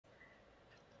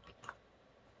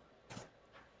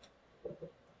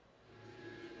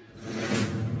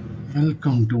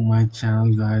Welcome to my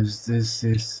channel, guys. This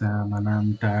is Sam, and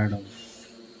I'm tired of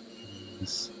doing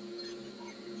this.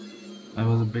 I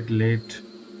was a bit late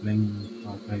playing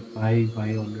Far Cry 5.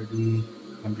 I already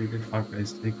completed Far Cry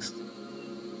 6,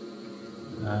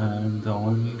 and the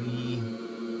only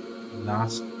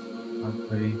last Far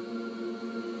Cry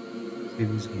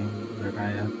series game that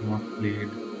I have not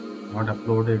played, not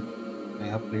uploaded. I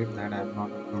have played that I have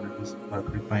not uploaded is Far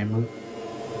Cry Primal.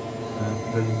 I'm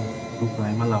planning to do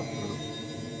Primal after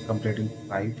completing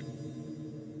 5,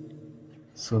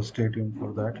 so stay tuned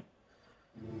for that.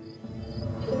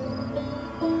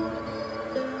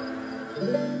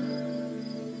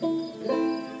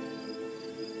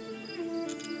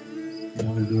 I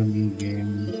will do a new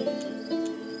game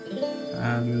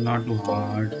and not too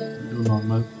hard. Do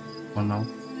normal for now.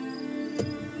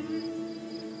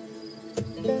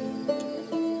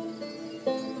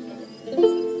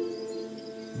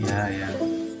 Yeah, yeah.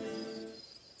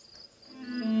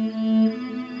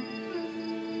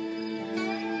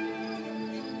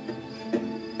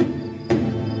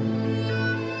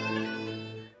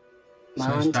 So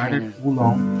I started Montana. too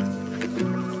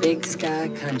long. Big sky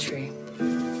country.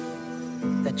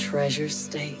 The treasure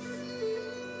state.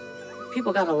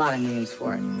 People got a lot of names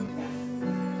for it.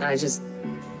 I just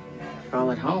call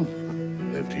it home.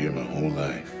 Lived here my whole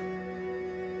life.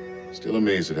 Still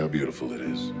amazed at how beautiful it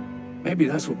is. Maybe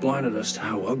that's what blinded us to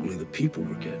how ugly the people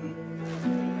were getting.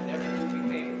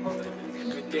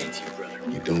 Good day to you, brother.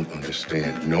 You don't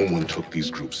understand. No one took these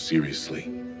groups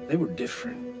seriously. They were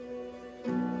different.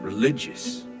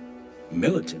 Religious.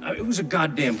 Militant. It was a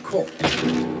goddamn cult.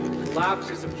 Collapse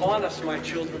is upon us, my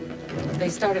children. They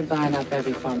started buying up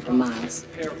every farm for miles.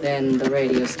 Then the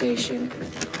radio station.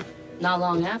 Not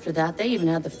long after that, they even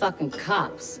had the fucking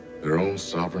cops. Their own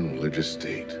sovereign religious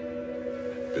state.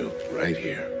 Built right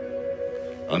here.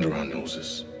 Under our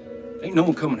noses. Ain't no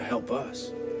one coming to help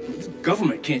us. The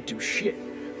government can't do shit.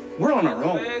 We're on our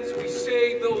own. Friends, we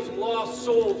save those lost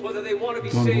souls, whether they want to be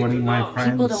Don't saved worry, or my not.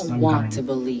 friend. People don't Sometime. want to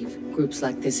believe groups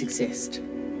like this exist.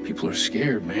 People are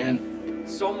scared, man.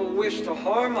 Some will wish to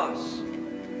harm us.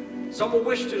 Some will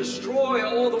wish to destroy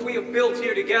all that we have built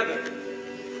here together.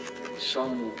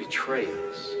 Some will betray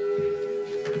us.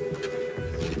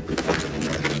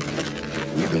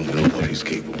 We don't know what he's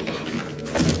capable of.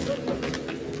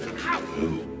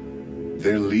 Who?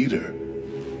 Their leader.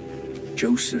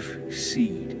 Joseph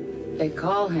Seed. They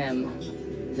call him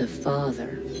the Father.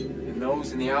 And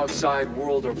those in the outside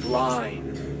world are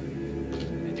blind.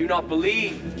 They do not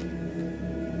believe.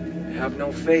 They have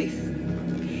no faith.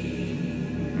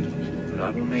 But I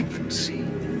will make them see. If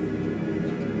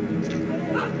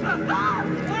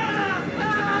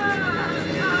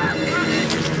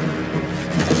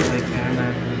I can, I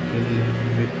will kill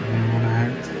him with my own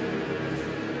hands.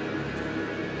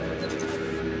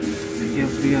 Like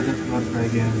every other Far Cry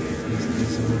game, is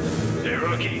this about Hey,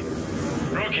 rookie.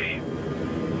 Rookie.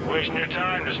 Wasting your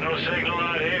time. There's no signal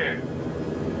out here.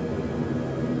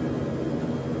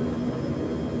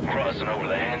 Crossing over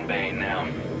the Henbane now.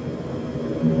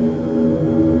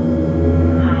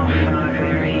 Oh, fuck,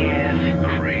 there he is.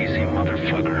 Crazy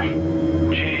motherfucker.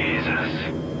 Jesus.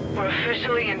 We're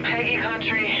officially in Peggy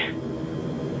country.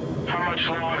 How much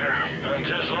longer?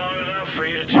 Just long enough for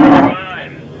you to change your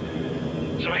mind.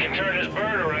 So we can turn this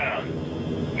bird around.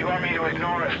 You want me to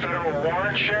ignore a federal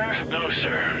warrant, Sheriff? No,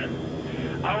 sir.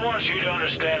 I want you to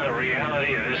understand the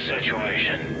reality of this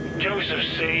situation. Joseph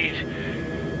Seed,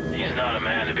 he's not a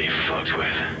man to be fucked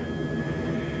with.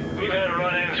 We've had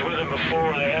run-ins with him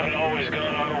before. They haven't always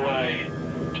gone our way.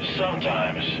 Just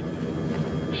sometimes.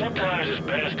 Sometimes it's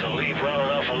best to leave well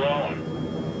enough alone.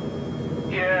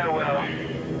 Yeah, well,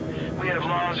 we have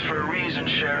laws for a reason,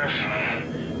 Sheriff.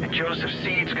 And Joseph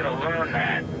Seed's gonna learn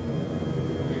that.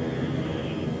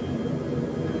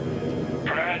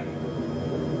 Pratt,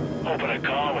 open a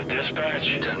call with dispatch.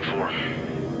 10-4.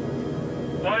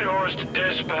 White Horse to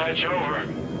dispatch, over.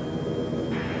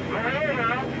 We're here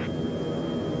now.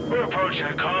 We're approaching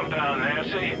a compound,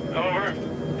 Nancy. Over.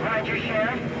 Roger,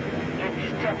 Sheriff. You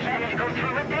still planning to go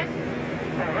through with this?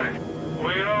 Over.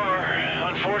 We are.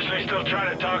 Unfortunately, still trying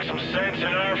to talk some sense into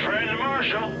our friend the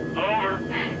Marshal. Over.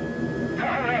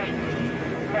 All right.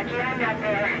 Lucky I'm not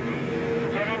there.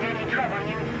 Get into any trouble,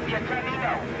 you just let me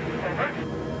know. Over.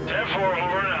 10-4,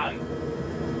 over and out.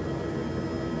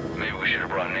 Maybe we should have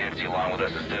brought Nancy along with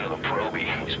us instead of the probie.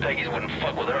 These Peggies wouldn't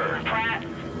fuck with her. Pratt.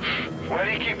 Why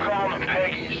do you keep calling them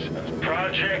Peggies?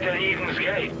 Project at Eden's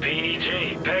Gate,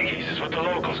 PEG. Peggies is what the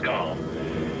locals call them.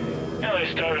 Yeah, they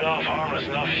started off harmless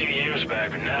enough a few years back,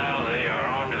 but now they are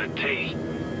armed to the teeth.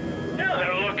 Yeah,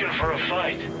 they're looking for a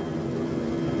fight.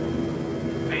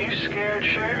 Are you scared,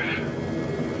 Sheriff?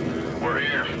 We're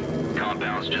here.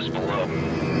 Compound's just below.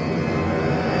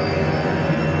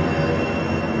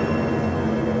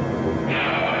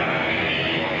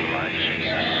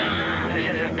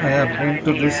 I have been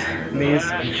to this place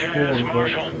before,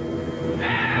 but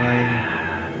my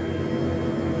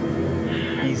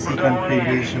PC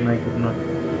configuration I could not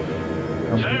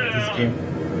complete this game.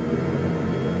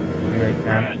 Maybe I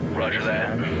can. Roger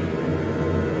that.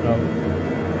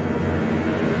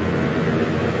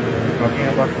 Talking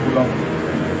about too long.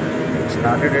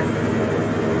 Started it,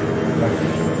 but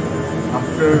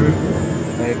after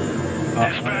like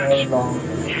hour long,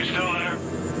 You still there?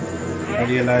 I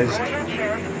realized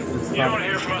it's You not don't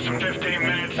hear from us in 15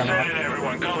 minutes. Send cannot it,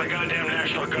 everyone. Call the goddamn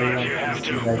National play Guard on if you have PC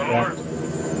to. like that.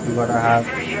 Over. You gotta have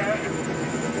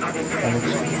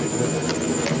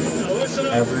Now listen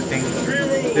up. everything. Three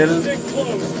rules. Still Stick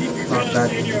close. Keep your not guns that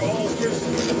in your easy holsters.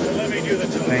 And let me do the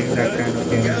talking. playing that kind of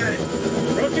game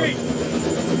Rookie.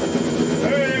 All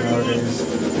right, everyone. nowadays.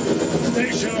 Stay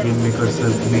sharp. Game makers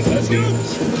are making Let's go. games,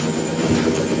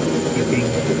 keeping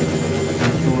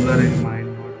controller in mind,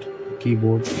 not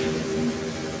keyboard.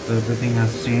 So everything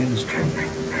has changed.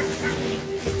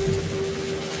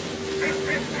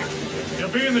 You'll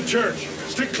be in the church.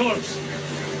 Stick close.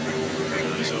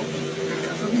 Eyes open.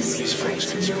 These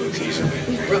folks can spook easily.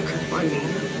 We broke her money.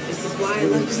 This is why I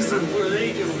left her son. What are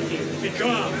they doing here? Be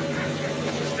calm.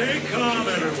 Stay calm,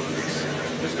 everyone.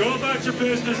 Just go about your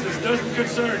business. This doesn't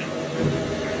concern you.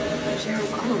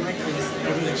 Sheriff, I don't like this.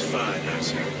 Everything's fine,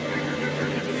 Nancy.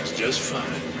 Everything's just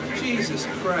fine. Jesus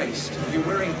Christ. You're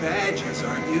wearing badges,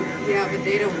 aren't you? Yeah, but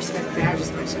they don't respect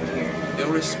badges much up here.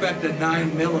 They'll respect a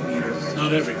 9mm.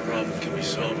 Not every problem can be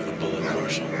solved with a bullet,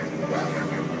 Marshal.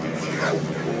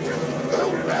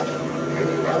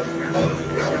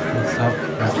 What's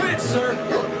up? Quit, sir!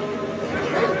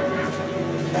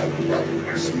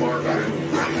 Smart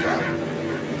move.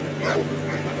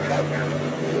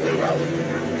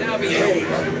 Now behave.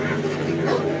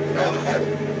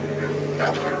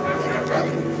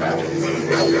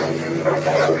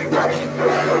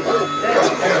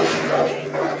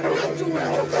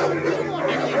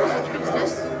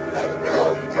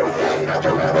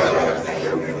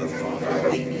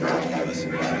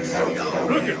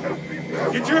 Look it.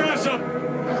 Get your ass up.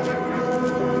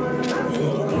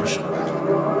 Whoa, Marshal.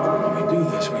 When we do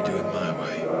this, we do it my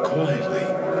way. Quietly.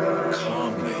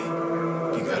 Calmly.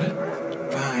 You got it?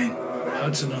 Fine.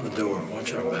 Hudson on the door.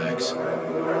 Watch our backs.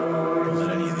 Don't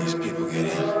let any of these people get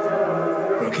in.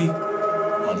 Rookie,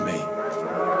 on me.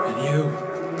 And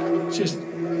you, just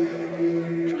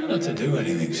try not to do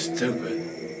anything stupid.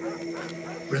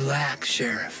 Relax,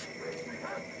 Sheriff.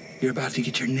 You're about to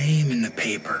get your name in the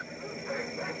paper.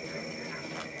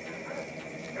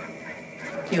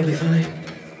 You'll be fine.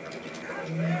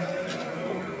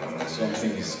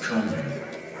 Something is coming.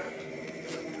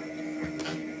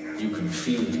 You can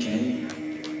feel it, can you?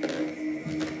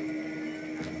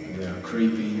 We are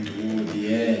creeping toward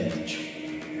the edge.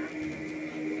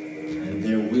 And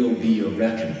there will be a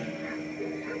reckoning.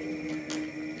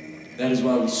 That is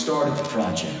why we started the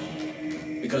project.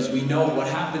 Because we know what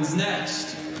happens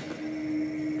next.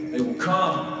 They will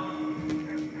come.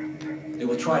 They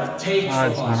will try to take from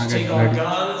us. Take our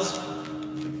guns.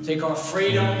 Take our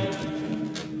freedom.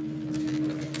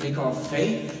 Take our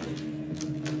faith.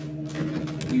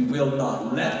 We will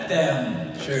not let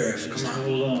them. Sheriff, come on.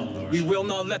 Hold on, Marshal. We will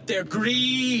not let their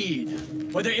greed,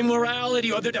 or their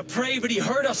immorality, or their depravity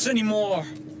hurt us anymore.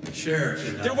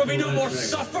 Sheriff. There will be no more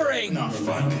suffering. No,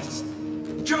 fuck it.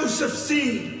 Joseph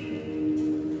C.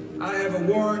 I have a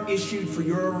warrant issued for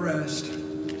your arrest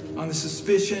on the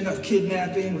suspicion of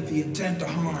kidnapping with the intent to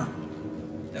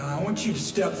harm. Now, I want you to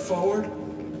step forward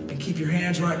and keep your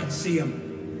hands where I can see them.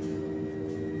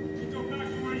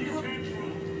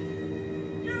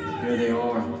 Here they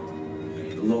are.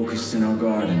 The locusts in our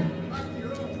garden.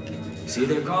 See,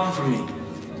 they've come for me.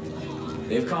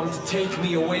 They've come to take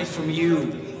me away from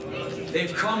you.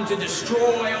 They've come to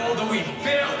destroy all that we've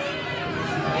built.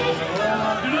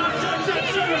 Do not touch that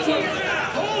citizen!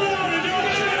 Hold on and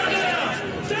don't stand down!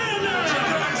 Stand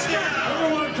down!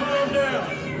 Everyone calm down!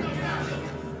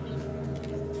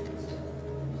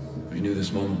 We knew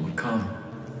this moment would come.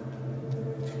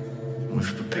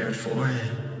 We've prepared for it.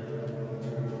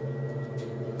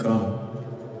 Go.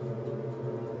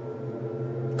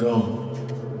 Go.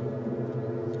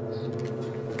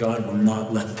 God will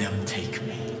not let them take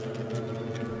me.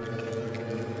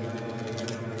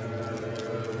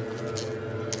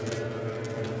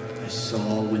 I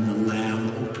saw when the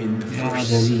Lamb opened the first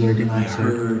seal, and I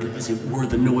heard, as it were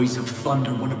the noise of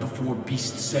thunder, one of the four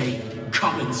beasts say,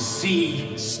 "Come and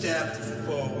see." Step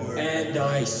forward. And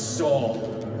I saw.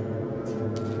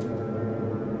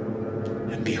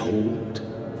 And behold,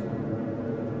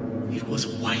 it was a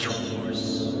white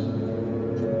horse.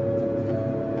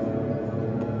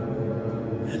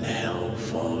 And hell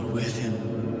followed with him.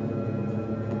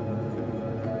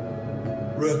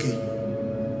 Rookie,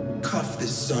 cuff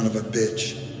this son of a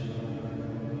bitch.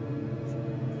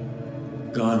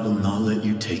 God will not let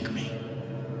you take me.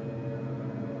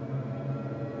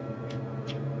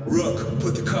 Rook,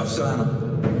 put the cuffs on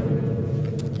him.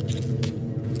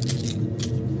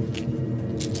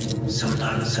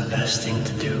 Sometimes the best thing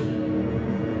to do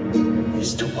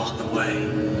is to walk away.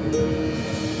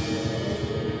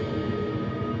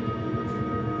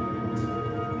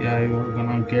 Yeah, you're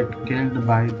gonna get killed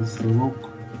by this rook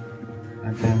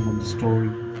at the end of the story.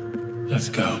 Let's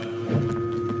go.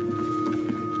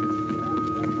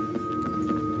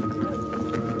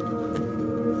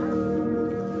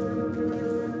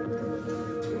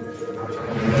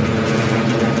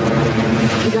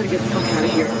 We gotta get the fuck out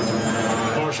of here.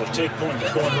 Marshall, take point.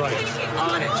 We're going right.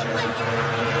 On it.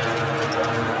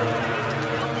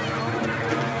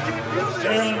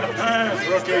 Stay on the path,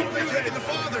 rookie. They're taking the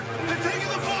father! They're taking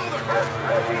the father!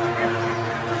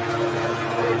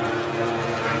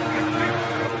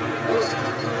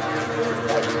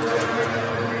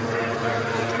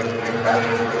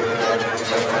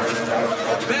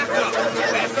 Back up!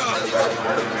 Back up!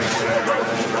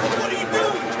 What are you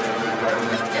doing?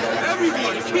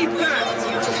 Everybody, keep back!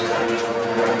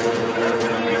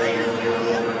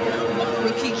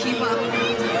 Rookie, keep up.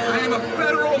 I am a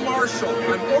federal marshal.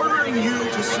 I'm ordering you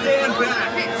to stand back.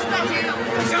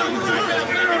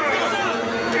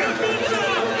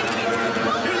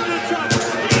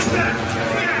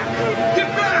 Get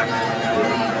back!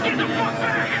 Get the fuck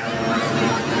back!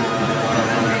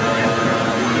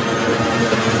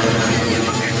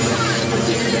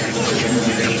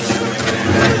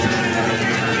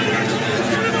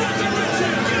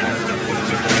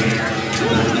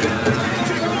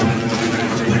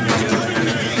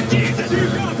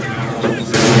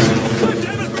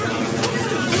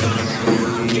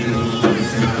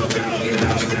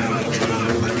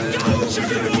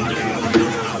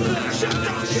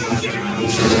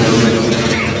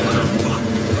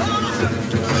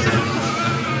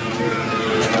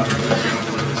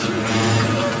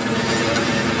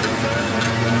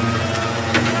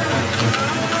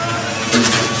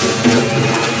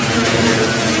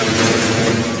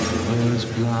 Was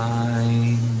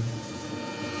blind,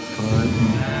 but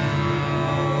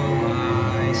now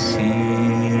I see.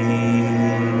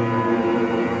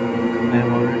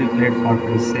 I've already played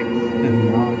 46 and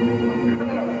now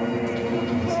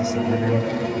this is brilliant.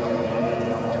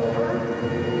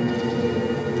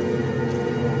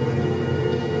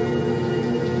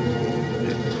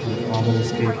 The father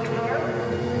escaped.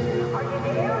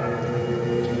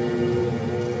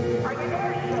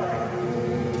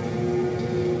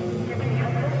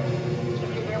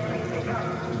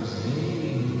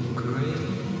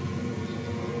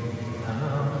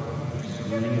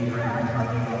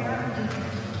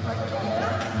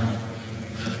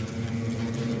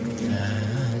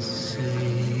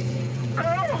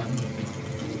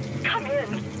 Come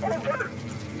in. Over.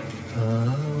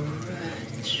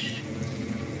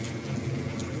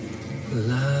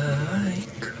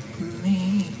 Like me.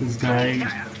 This guy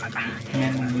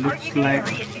looks like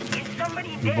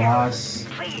the boss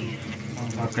of I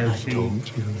Akashi. told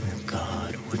you that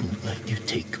God wouldn't let you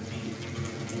take me.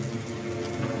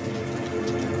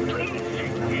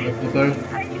 Because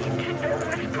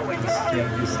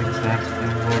this exact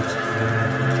thing works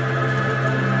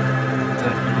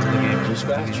the game.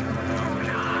 Dispatch.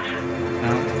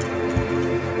 Now,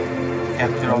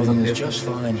 capture all the Everything is people. just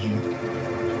fine here.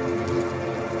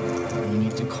 No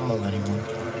need to call anyone.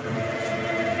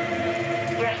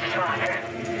 Yes, Father.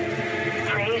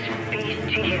 Praise be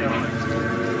to you.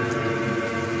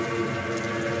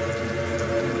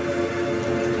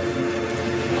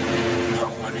 No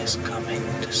one is coming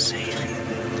to save you.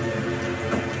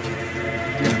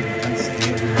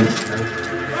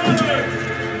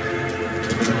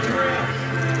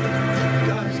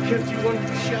 God has kept you under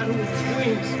the shadow of his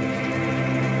wings.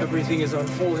 Everything is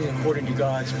unfolding according to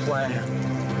God's plan.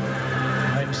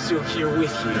 I am still here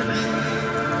with you.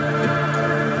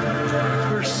 The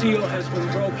first seal has been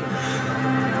broken.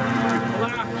 The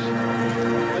collapse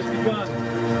has begun.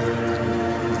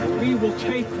 And we will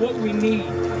take what we need.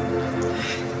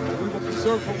 We will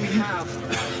preserve what we have.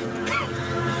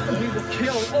 And we will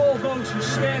kill all those who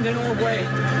stand in our way.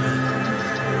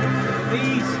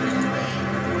 These,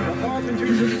 the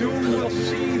harbingers of doom, will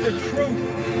see the truth.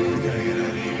 We gotta get out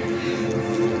of here.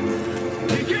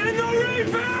 Get in the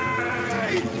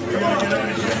reaping! We gotta get out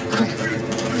of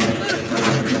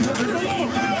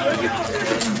here.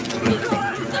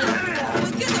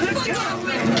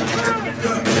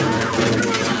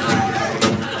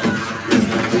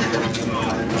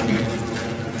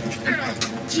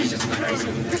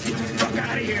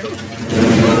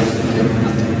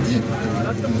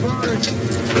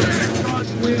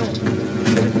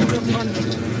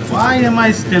 am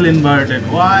I still inverted?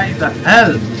 Why the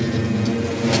hell?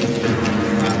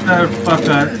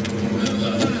 Motherfucker.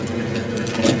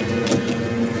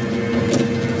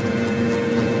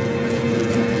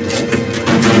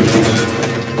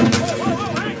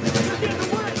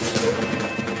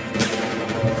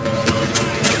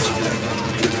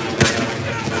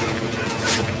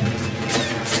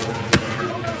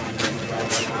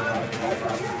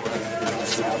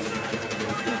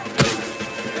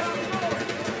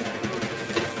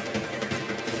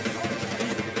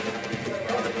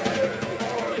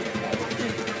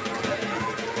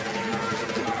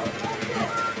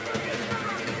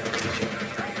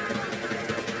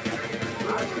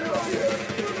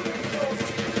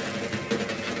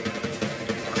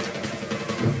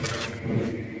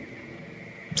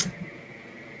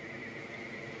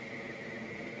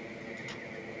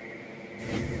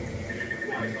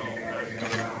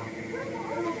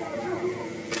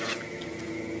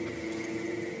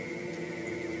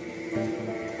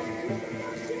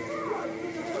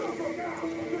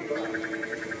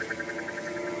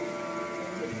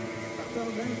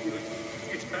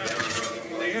 It's bad.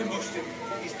 They ambushed him.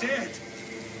 He's dead.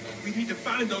 We need to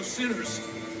find those sinners.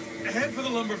 Head for the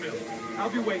lumber mill. I'll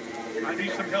be waiting. I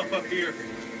need some help up here.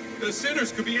 The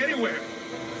sinners could be anywhere.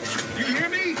 You hear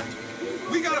me?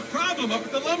 We got a problem up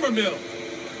at the lumber mill.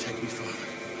 Take me, Father.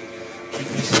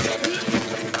 Keep me safe.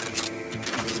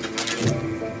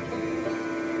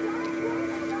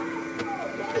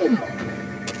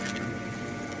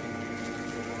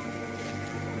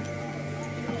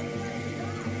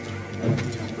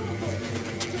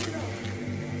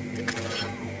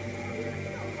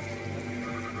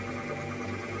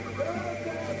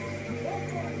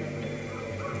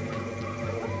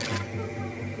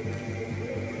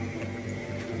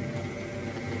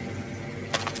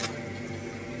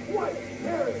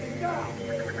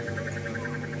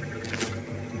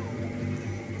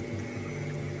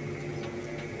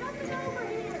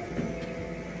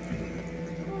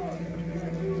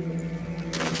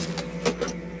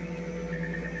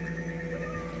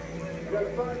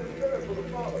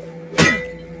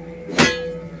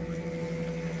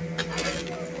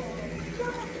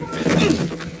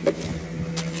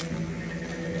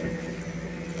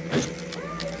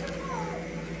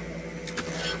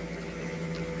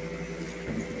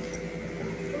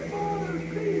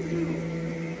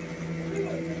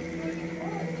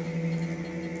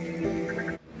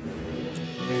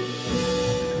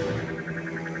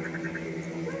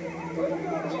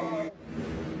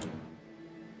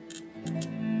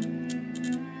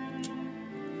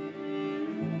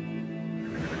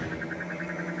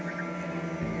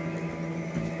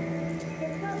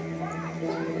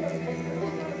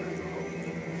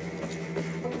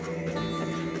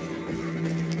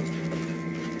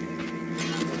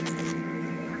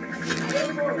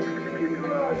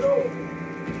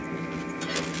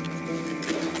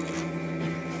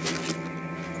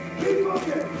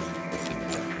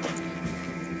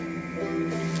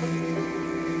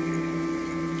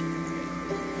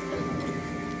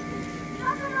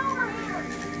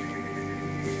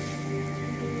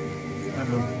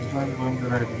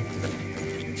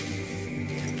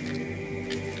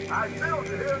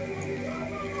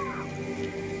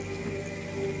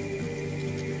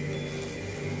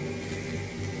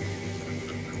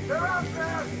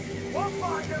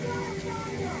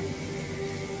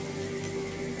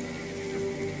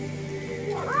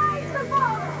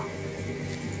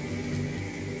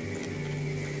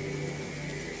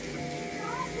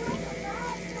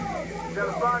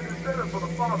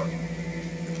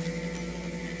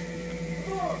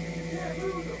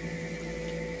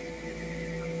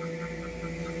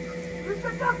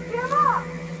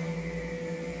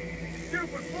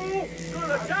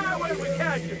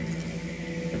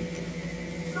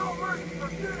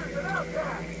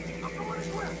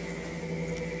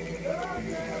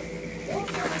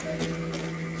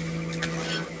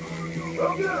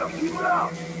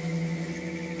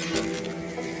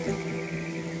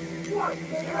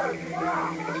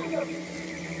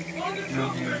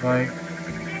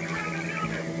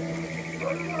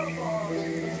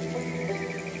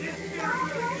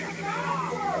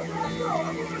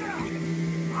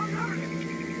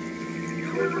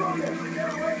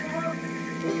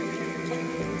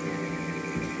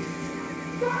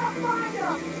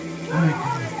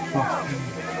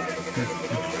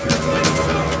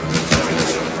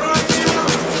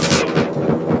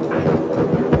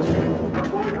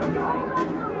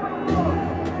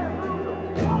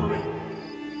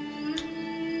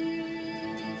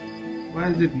 Why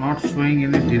is it not showing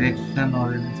any direction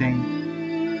or anything?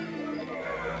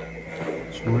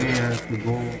 Which way I have to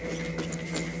go?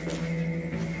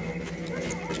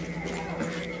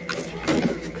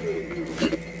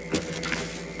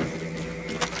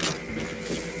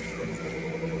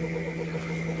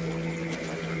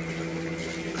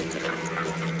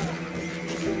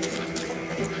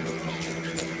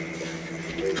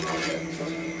 Hello?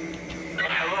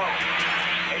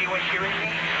 Anyone hearing me?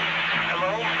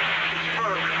 Hello? It's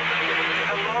Ferg.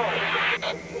 Hello?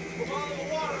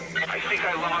 I think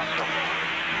I lost him.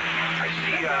 I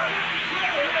see a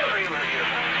trailer here.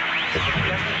 It's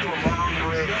connected to a long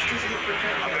bridge.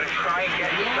 I'm gonna try and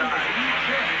get inside.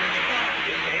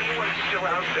 If anyone's still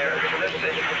out there,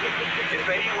 listen. If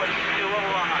anyone's still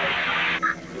alive.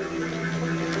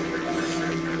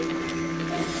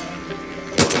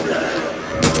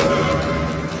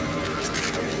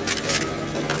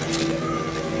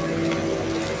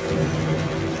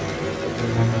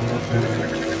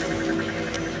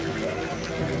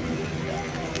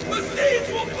 The seeds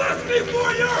will bless me for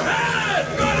your head!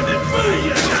 Got him in front of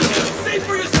you! See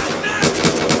for yourself now!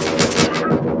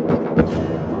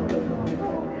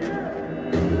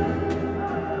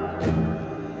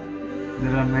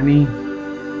 There are many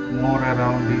more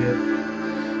around here.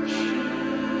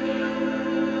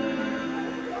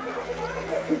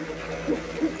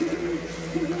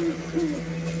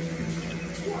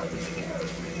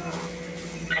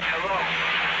 Hello?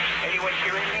 Anyone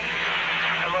hearing me?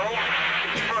 Hello?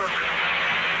 It's Ferg.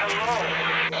 Hello?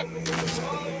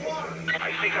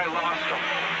 I think I lost him.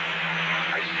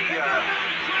 I see a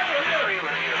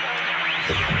trailer here.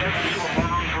 It's connected to a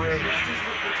long bridge.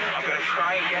 I'm gonna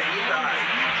try and get inside.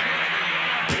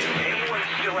 If anyone's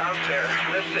still out there,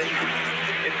 listen.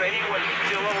 If anyone's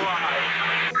still alive.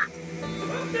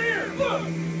 There, look!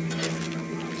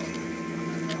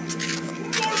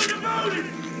 More devoted!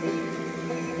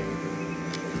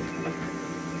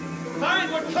 Find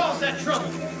what caused that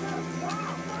trouble!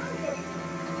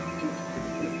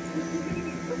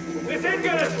 This ain't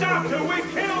gonna stop till we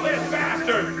kill this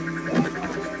bastard!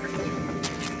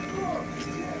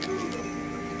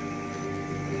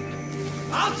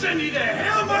 I'll send you to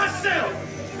hell myself!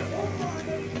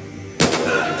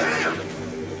 Damn!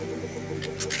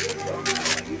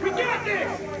 We got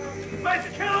this! Let's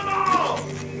kill them all!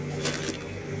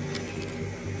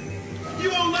 You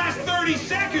won't last 30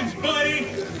 seconds, buddy!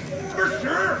 For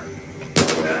sure!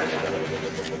 I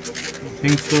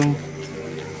think so.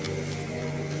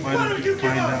 Why don't you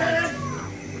find out?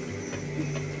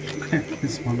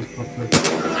 This motherfucker.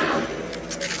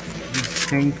 This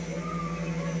thing.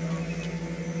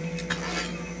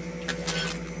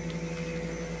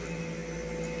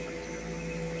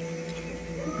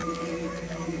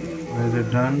 Is it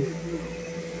done?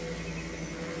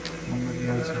 Somebody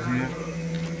else is here.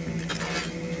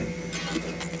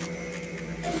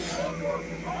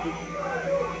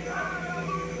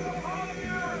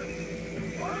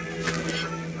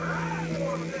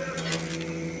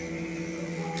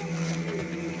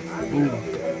 Ooh.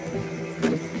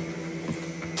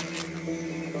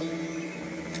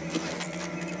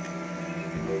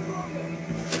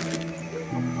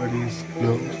 Somebody's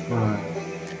close by.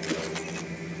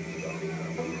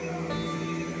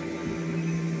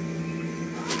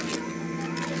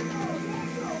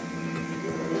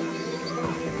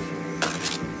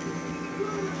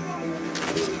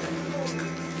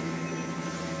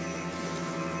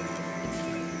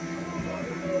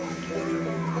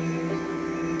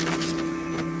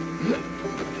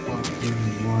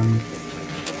 One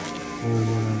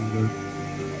over under.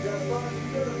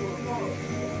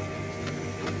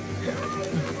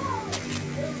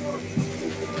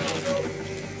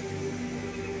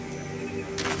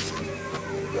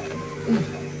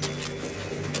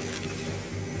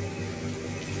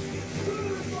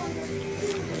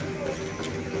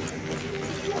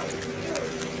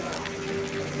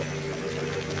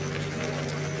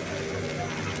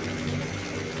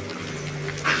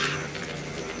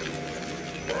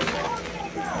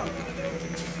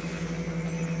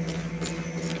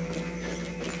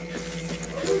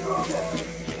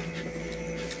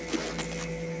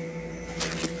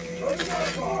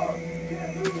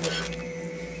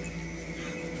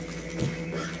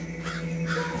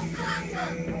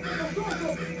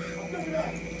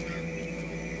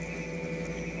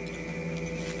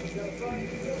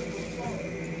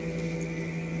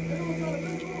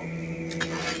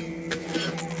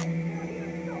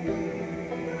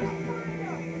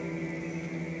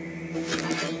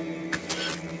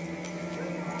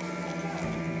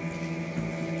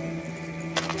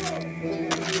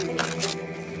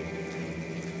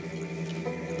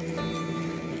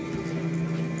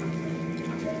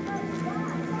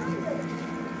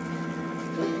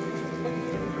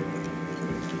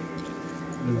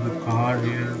 There's a car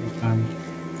here, we can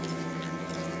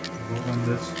go on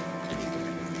this.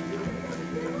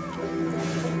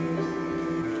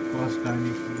 First I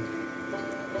need to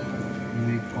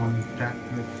make contact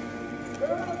with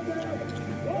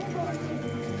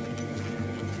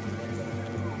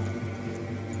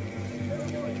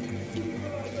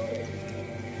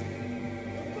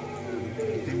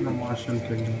Partial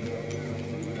killing.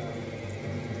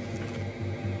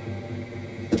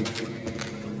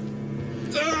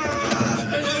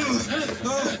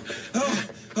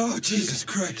 Oh, Jesus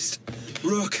Christ.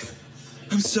 Rook,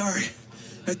 I'm sorry.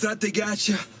 I thought they got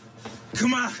you.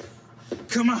 Come on.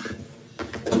 Come on.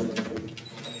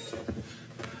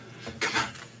 Come on.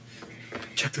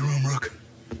 Check the room, Rook.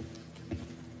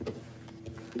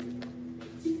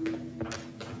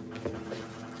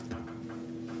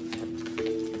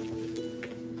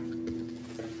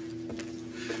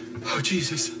 Oh,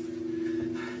 Jesus.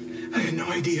 I had no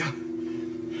idea.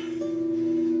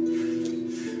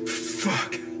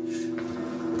 Fuck.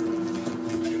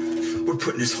 We're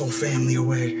putting this whole family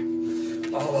away.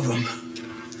 All of them.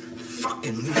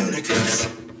 Fucking lunatics.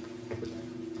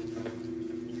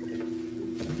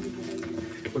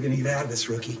 We're gonna get out of this,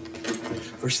 Rookie.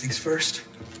 First things first,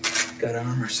 gotta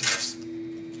arm ourselves.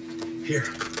 Here.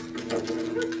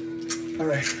 All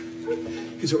right.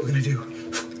 Here's what we're gonna do.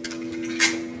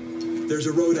 There's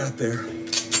a road out there.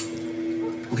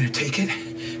 We're gonna take it.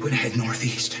 We're gonna head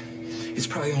northeast. It's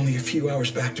probably only a few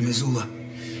hours back to Missoula.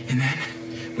 And then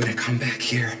we're gonna come back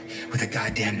here with a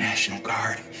goddamn National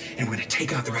Guard. And we're gonna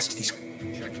take out the rest of these.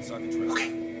 Check inside the trailer.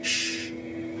 Okay. Shh.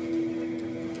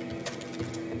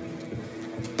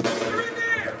 They're in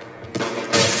there!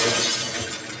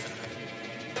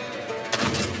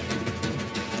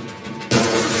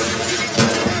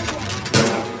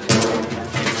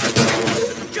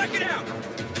 Check it out!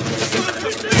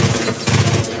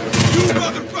 You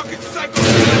motherfucking psycho!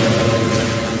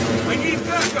 I need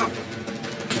backup!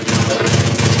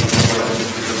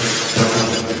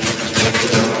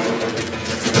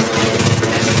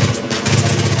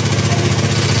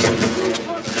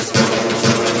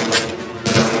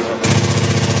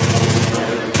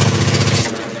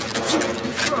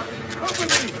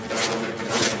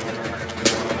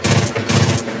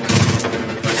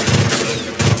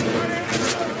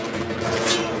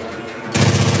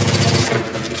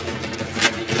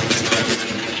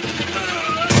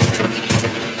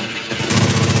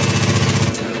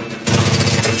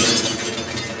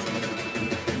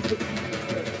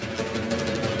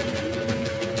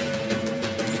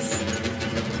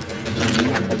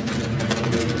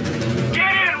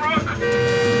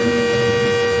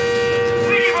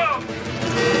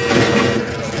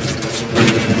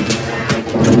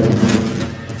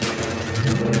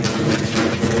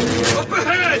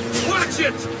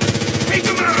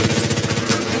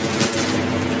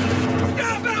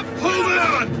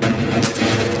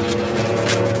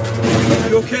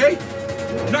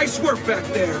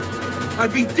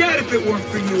 I'd be dead if it weren't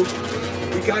for you.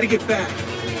 We gotta get back,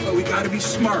 but we gotta be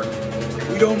smart.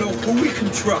 We don't know who we can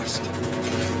trust.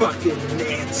 Fucking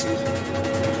Nancy.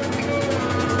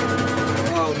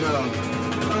 Oh no.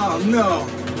 Oh no.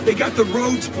 They got the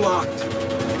roads blocked.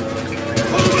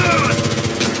 Hold on!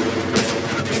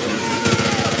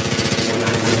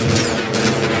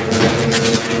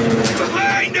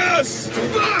 Behind us!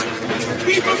 Fuck!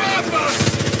 Keep them off us!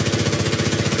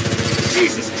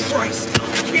 Jesus Christ!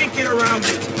 Can't get around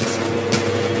it.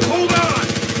 Hold on!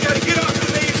 We gotta get off the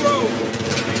main road.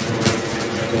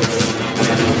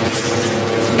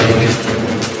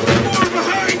 More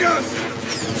behind us!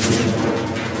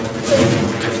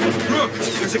 Look,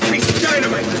 there's a piece of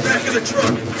dynamite in the back of the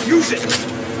truck. Use it.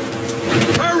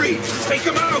 Hurry! Take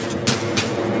him out!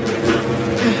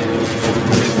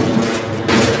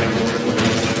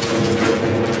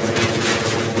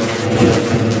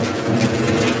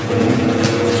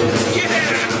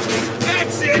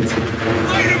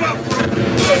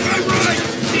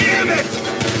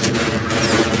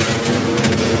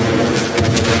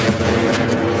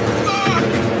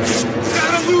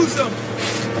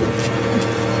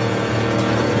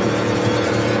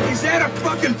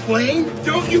 Plane?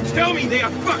 Don't you tell me they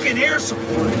have fucking air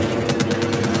support!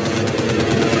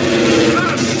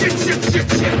 Ah, shit!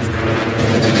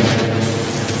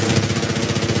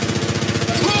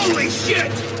 Holy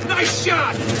shit! Nice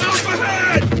shot! Up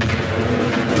ahead!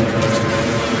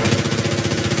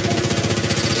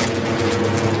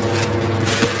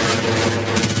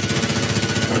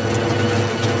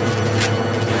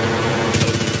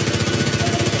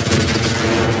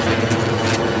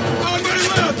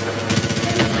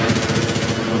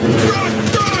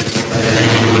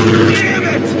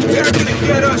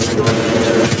 Get us!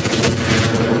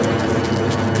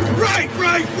 Right!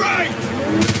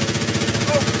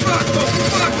 Oh fuck!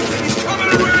 He's coming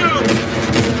around!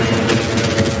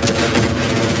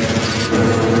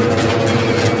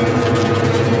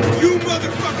 You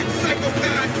motherfucking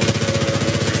psychopath!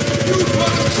 You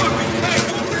motherfucking tank!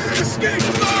 Escape!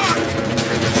 Fuck!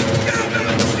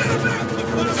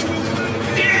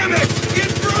 Damn it!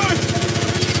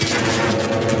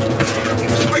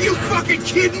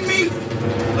 kidding me?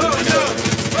 Oh no!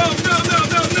 Oh no, no,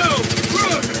 no, no!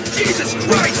 Jesus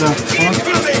Christ! Keep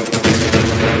coming!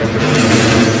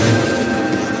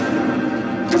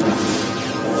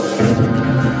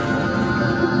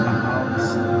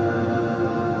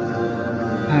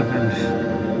 Happened.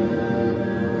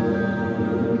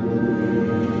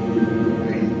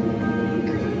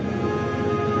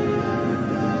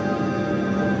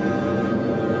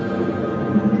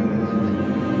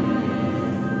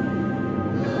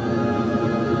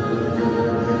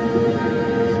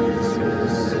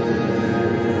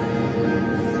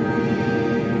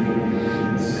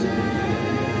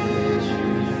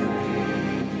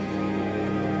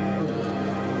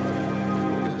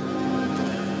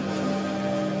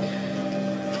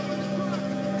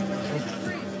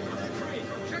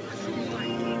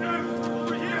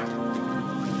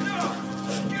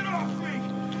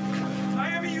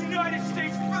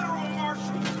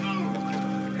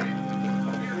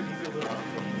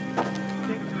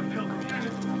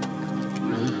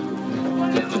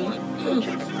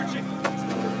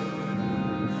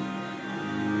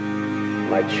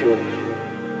 My children,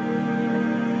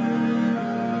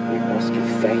 we must give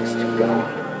thanks to God.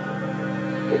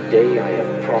 The day I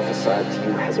have prophesied to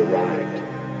you has arrived.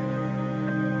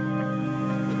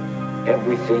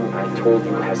 Everything I told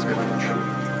you has come true.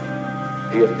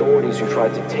 The authorities who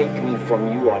tried to take me from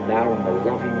you are now in the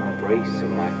loving embrace of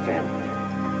my family.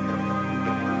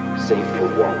 Save for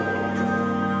one.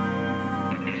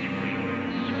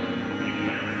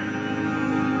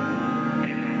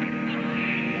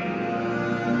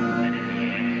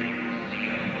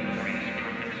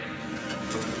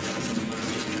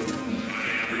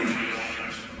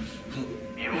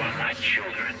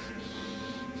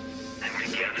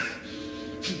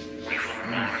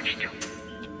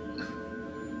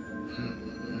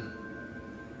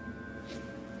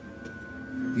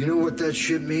 You know what that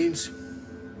shit means?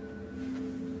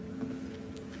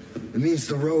 It means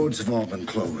the roads have all been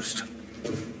closed.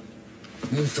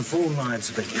 It means the phone lines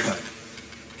have been cut.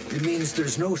 It means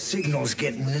there's no signals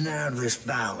getting in and out of this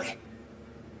valley.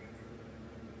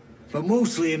 But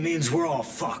mostly it means we're all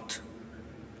fucked.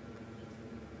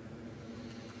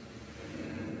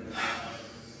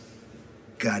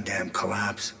 Goddamn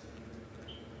collapse.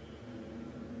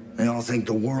 They all think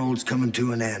the world's coming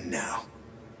to an end now.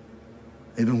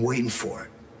 They've been waiting for it.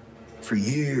 For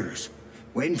years.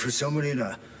 Waiting for somebody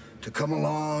to come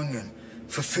along and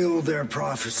fulfill their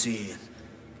prophecy and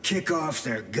kick off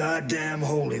their goddamn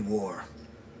holy war.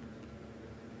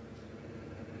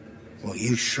 Well,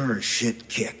 you sure as shit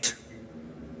kicked.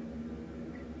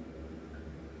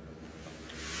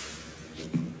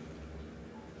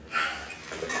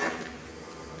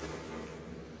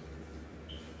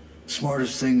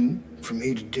 Smartest thing for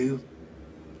me to do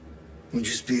would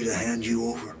just be to hand you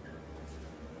over.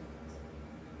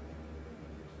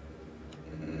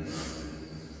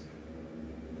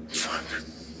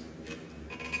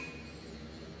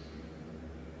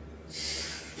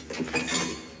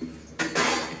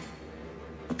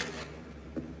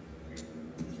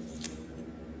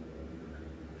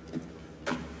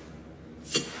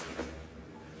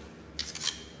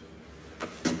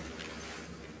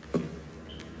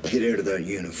 Get out of that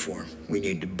uniform. We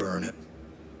need to burn it.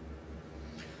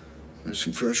 There's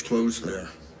some fresh clothes there.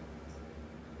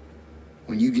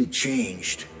 When you get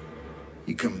changed,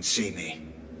 you come and see me.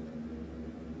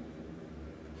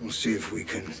 We'll see if we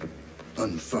can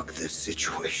unfuck this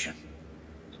situation.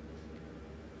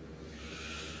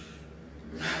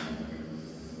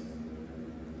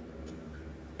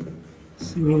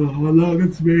 So how long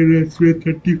it's been? It's been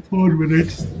 34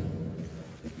 minutes.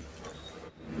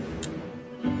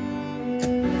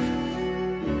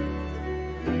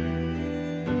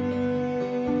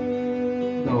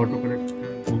 The autocorrect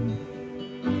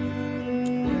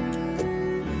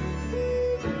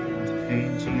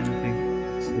changing anything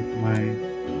with my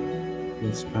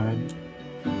style.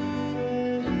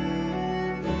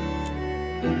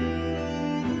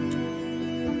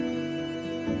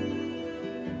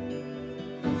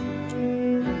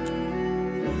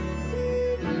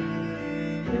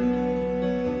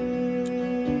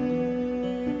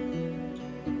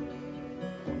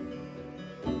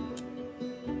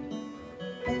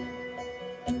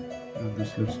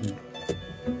 This looks good.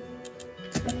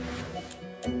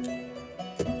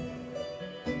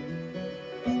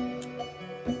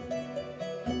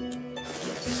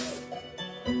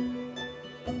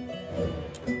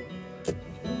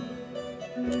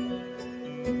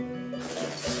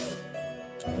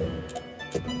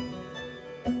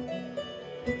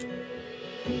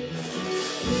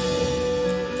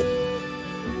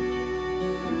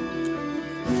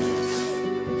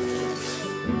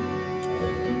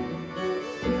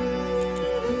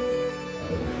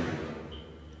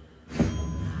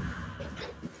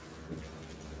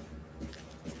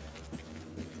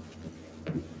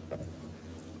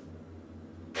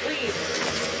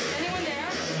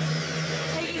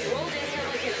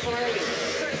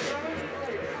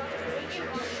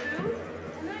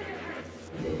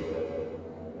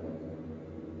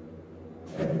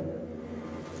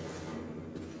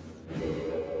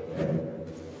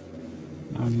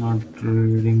 Not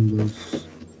reading those.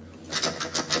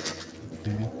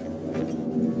 Okay.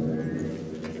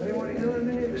 Anyone hearing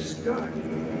me? This is Doc.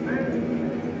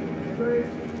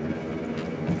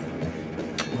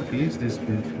 What is this place,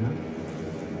 man?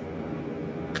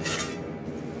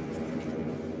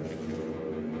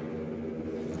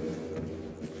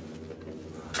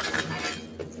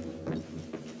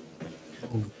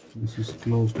 Oh, this is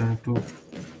closed. I have to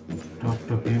talk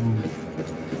to him.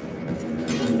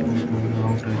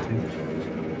 Out, I think.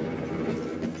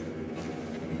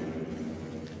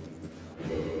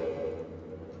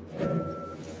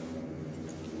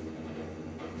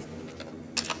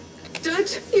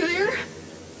 Dutch, you there?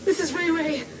 This is Ray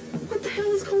Ray. What the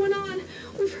hell is going on?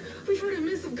 We've heard a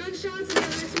miss of gunshots, and I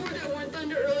swore that weren't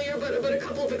thunder earlier, but a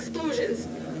couple of explosions.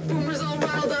 Boomer's all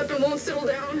riled up and won't settle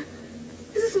down.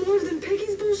 Is this more than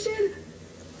Peggy's bullshit?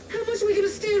 How much are we gonna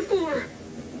stand for?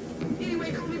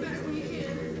 Anyway, call me back when you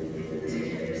can.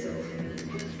 Take care of yourself.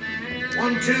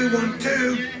 1 2 1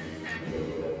 2.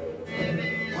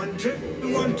 1 2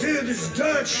 1 2. This is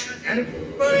Dutch.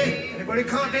 Anybody? Anybody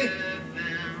copy?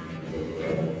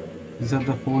 These are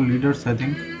the 4 leaders, I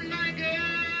think.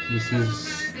 This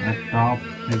is at top.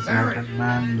 It's Lieutenant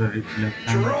Man, the Lieutenant.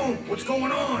 Jerome, what's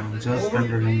going on? Just Over.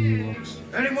 under him works.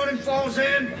 Anyone in Falls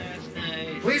End?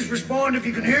 Please respond if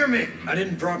you can hear me. I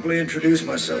didn't properly introduce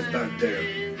myself back there.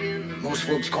 Most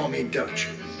folks call me Dutch.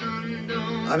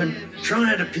 I've been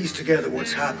trying to piece together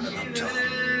what's happening up top.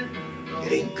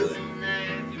 It ain't good.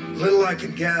 Little I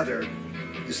can gather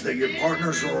is that your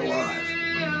partners are alive.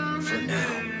 For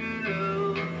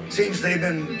now. Seems they've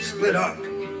been split up.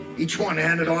 Each one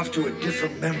handed off to a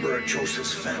different member of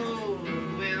Joseph's family.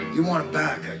 You want them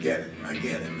back, I get it.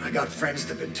 I got friends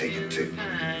that've been taken too.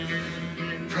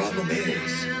 Problem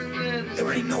is, there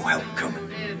ain't no help coming.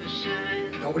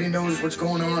 Nobody knows what's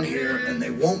going on here, and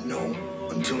they won't know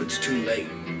until it's too late.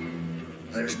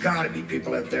 There's gotta be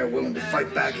people out there willing to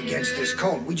fight back against this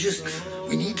cult. We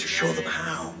need to show them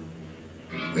how.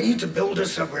 We need to build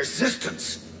us a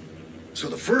resistance. So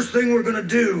the first thing we're gonna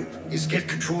do is get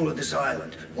control of this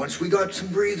island. Once we got some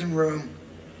breathing room,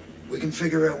 we can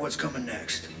figure out what's coming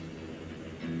next.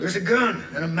 There's a gun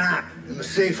and a map in the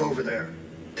safe over there.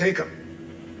 Take them.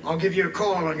 I'll give you a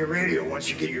call on your radio once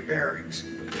you get your bearings.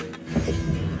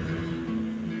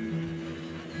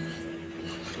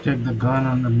 Take the gun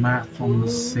and the map from the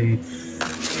safe.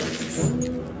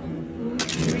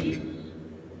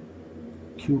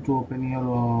 Q to open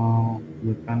your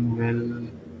weapon well.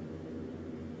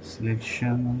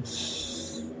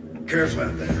 Selections. Careful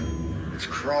out there. It's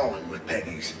crawling with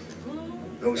Peggy's.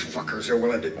 Those fuckers are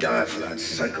willing to die for that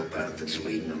psychopath that's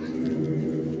leading them.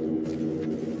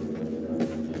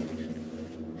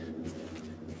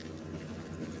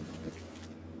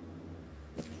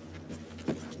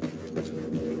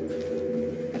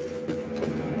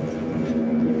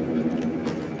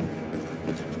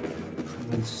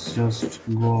 Let's just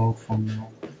go out from now.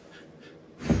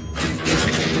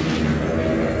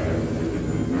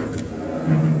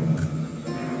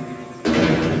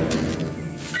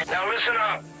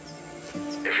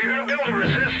 If you're gonna build a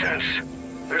resistance,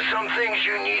 there's some things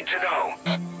you need to know.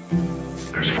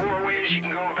 There's 4 ways you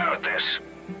can go about this.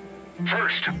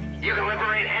 First, you can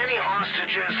liberate any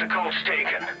hostages the cult's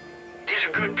taken. These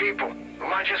are good people who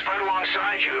might just fight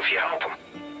alongside you if you help them.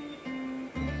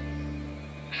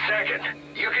 Second,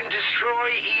 you can destroy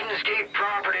Eden's Gate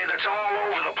property that's all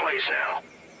over the place now.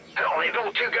 Hell, they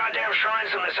built 2 goddamn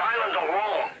shrines on this island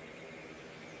alone.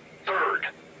 Third,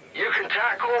 you can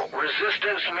tackle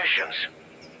resistance missions.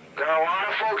 There are a lot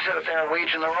of folks out there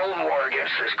waging their own war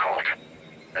against this cult,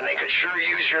 and they could sure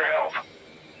use your help.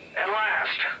 And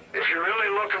last, if you're really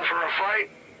looking for a fight,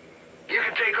 you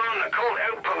can take on the cult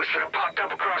outposts that have popped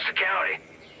up across the county.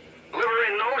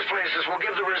 Liberating those places will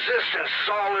give the resistance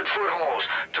solid footholds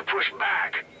to push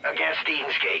back against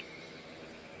Eden's Gate.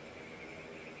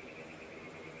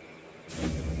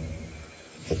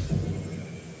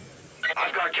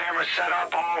 I've got cameras set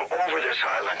up all over this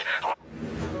island.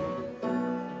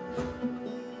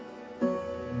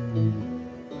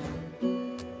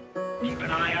 Keep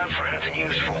an eye out for anything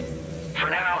useful. For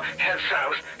now, head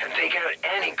south and take out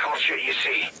any cult shit you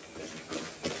see.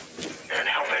 And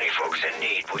help any folks in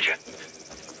need, would you?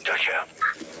 Touch out.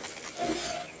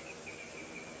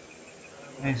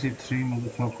 I see 3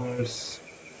 motherfuckers.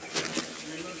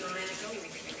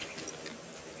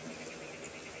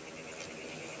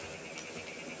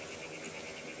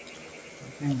 I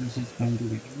think this is going to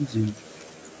be easy.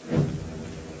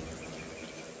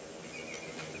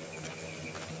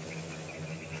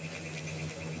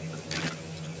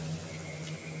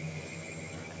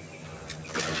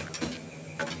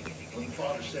 When the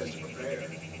father says to prepare,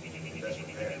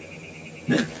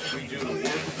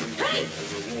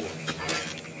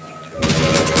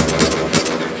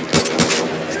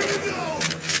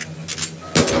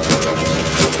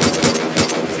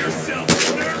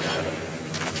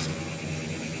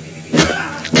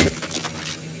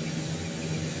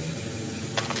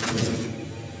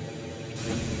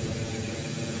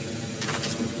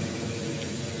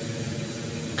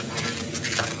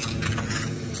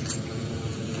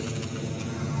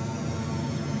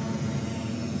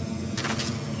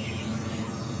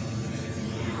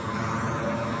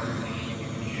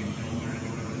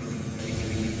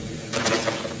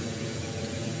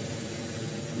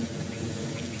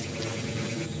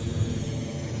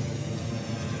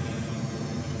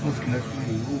 Just let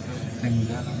me loot everything,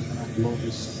 then I'm gonna blow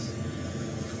this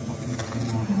fucking thing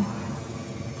up.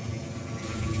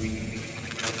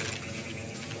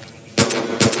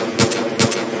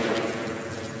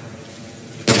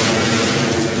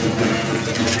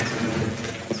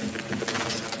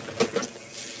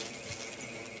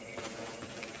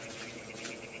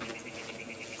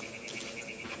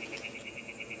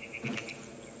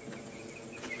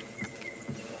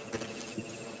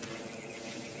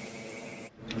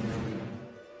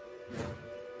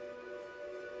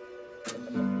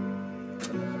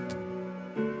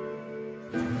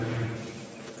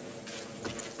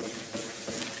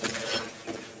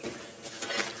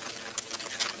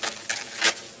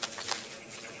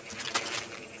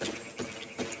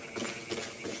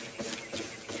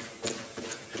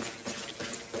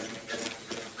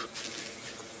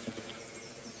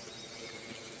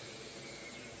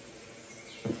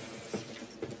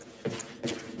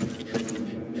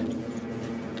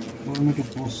 Told me to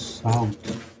go south.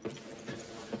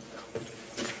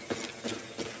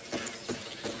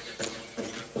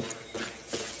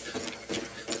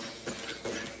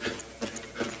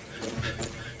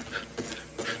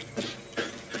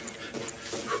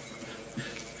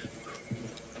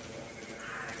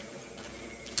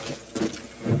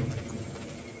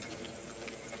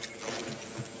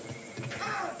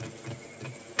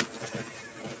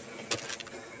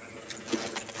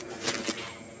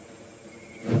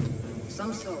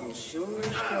 Some souls sure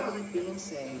struggle with being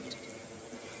saved.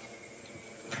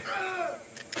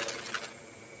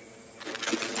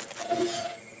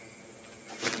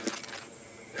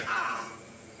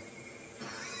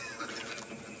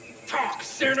 Talk,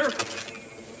 sinner!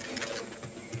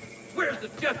 Where's the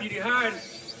deputy hiding?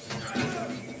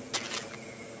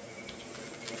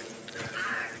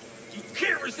 You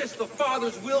can't resist the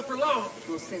Father's will for long.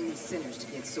 We'll send these sinners to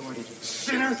get sorted.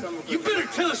 Sinner, you better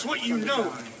tell us what you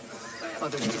know.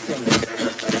 Others defend.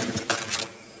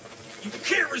 You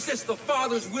can't resist the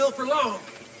Father's will for long.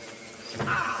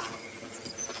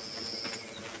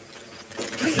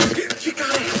 Please, you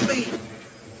gotta help me.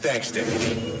 Thanks,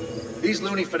 Deputy. These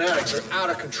loony fanatics are out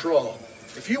of control.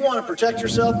 If you want to protect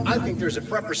yourself, I think there's a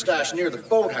prepper stash near the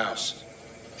boathouse.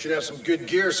 Should have some good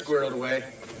gear squirreled away.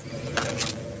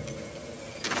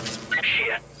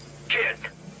 Shit. Kid.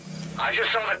 I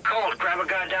just saw the cult grab a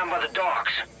guy down by the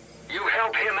docks. You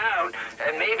help him out,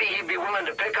 and maybe he'd be willing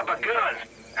to pick up a gun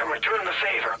and return the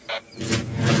favor.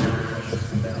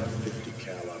 About 50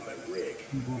 cal on my rig.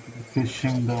 Go to the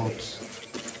fishing docks.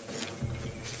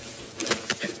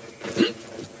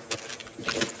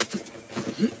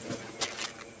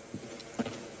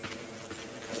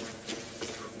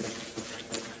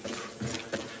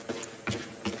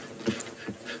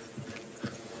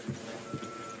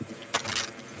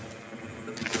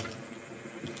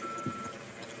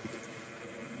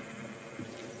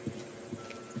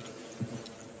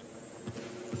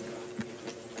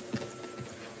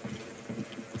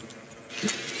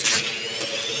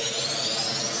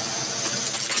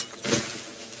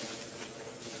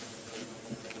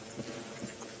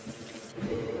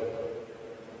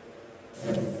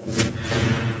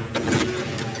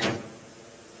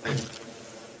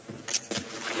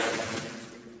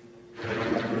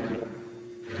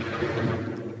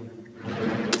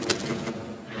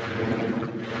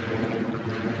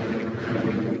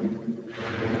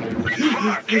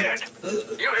 Kid,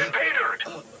 you hit pay dirt.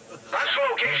 That's the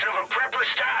location of a prepper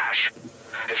stash.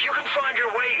 If you can find your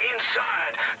way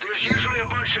inside, there's usually a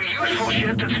bunch of useful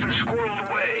shit that's been squirreled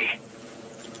away.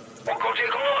 Well, go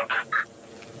take a look.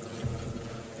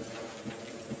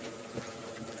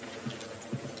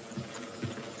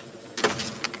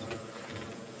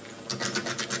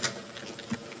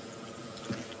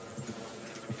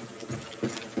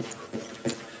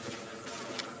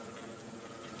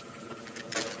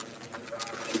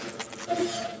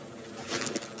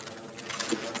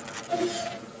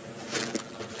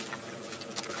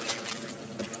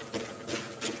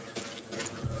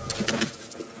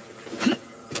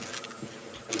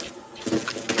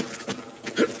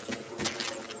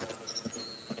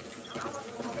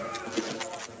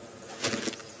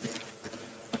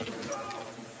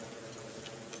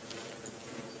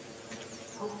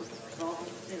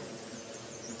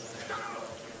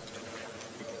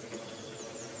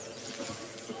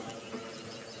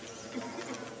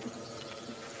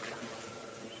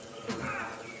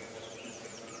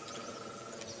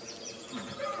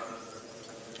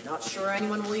 Not sure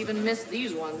anyone will even miss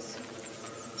these ones.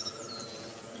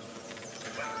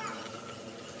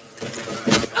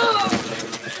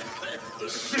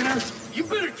 Sinner, you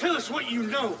better tell us what you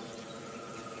know.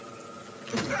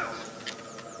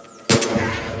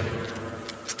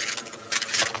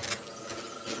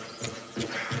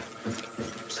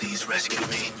 Please rescue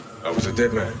me. I was a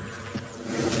dead man.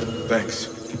 Thanks.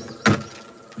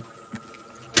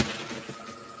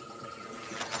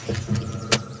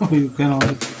 Oh, you can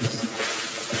already.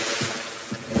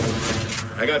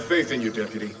 I got faith in you,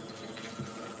 Deputy.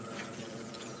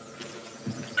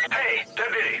 Hey,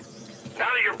 Deputy. Now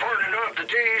that you're partnered up, the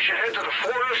DE should head to the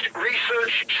Forest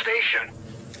Research Station.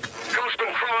 Ghosts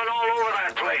been crawling all over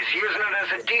that place, using it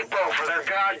as a depot for their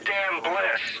goddamn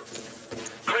bliss.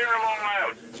 Clear them all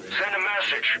out. Send a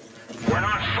message. We're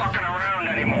not fucking around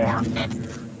anymore.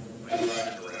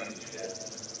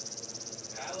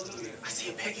 I see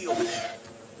a Peggy over there.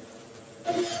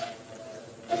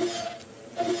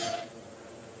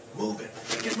 Move it.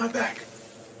 Get my back.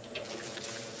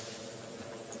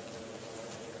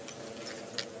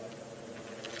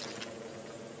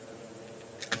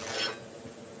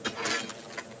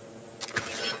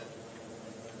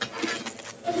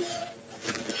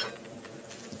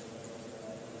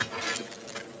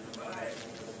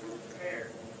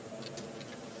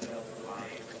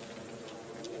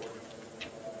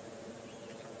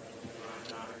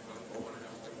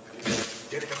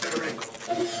 Getting a better angle.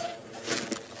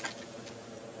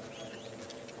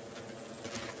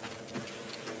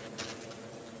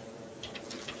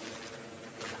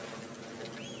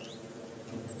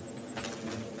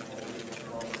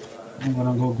 I'm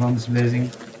gonna go guns blazing.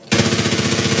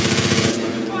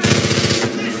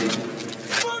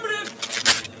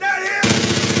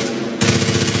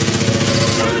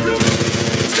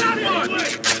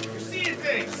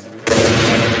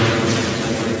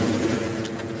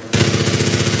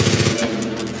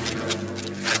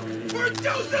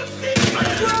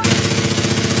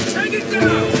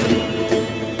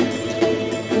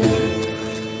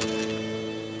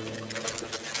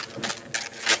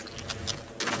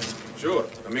 Sure.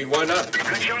 I mean, why not?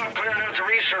 Good job clearing out the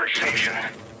research station.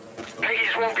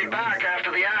 Piggies won't be back after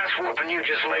the ass whooping you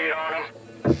just laid on them.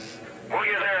 While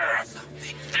you're there,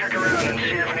 check around and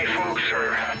see if any folks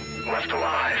are left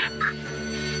alive.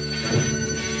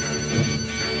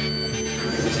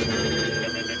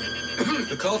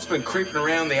 The cult's been creeping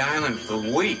around the island for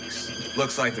weeks.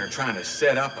 Looks like they're trying to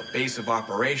set up a base of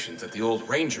operations at the old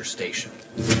ranger station.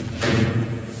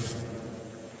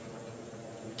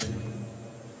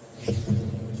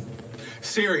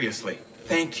 Seriously,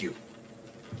 thank you.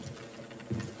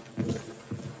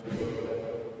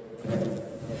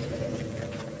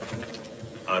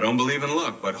 I don't believe in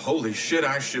luck, but holy shit,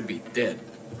 I should be dead.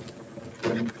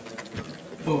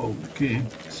 Okay,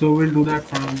 so we'll do that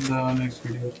from the next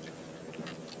video.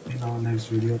 In our next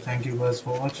video. Thank you guys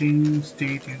for watching.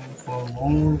 Stay tuned for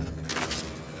more.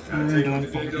 And don't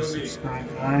forget to subscribe,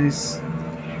 guys.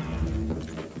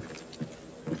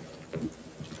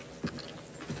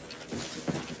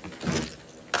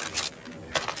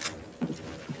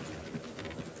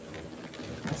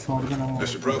 I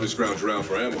should probably scrounge around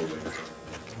for ammo later.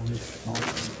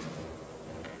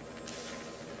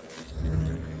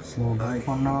 So,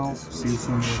 for now, see you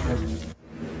soon later.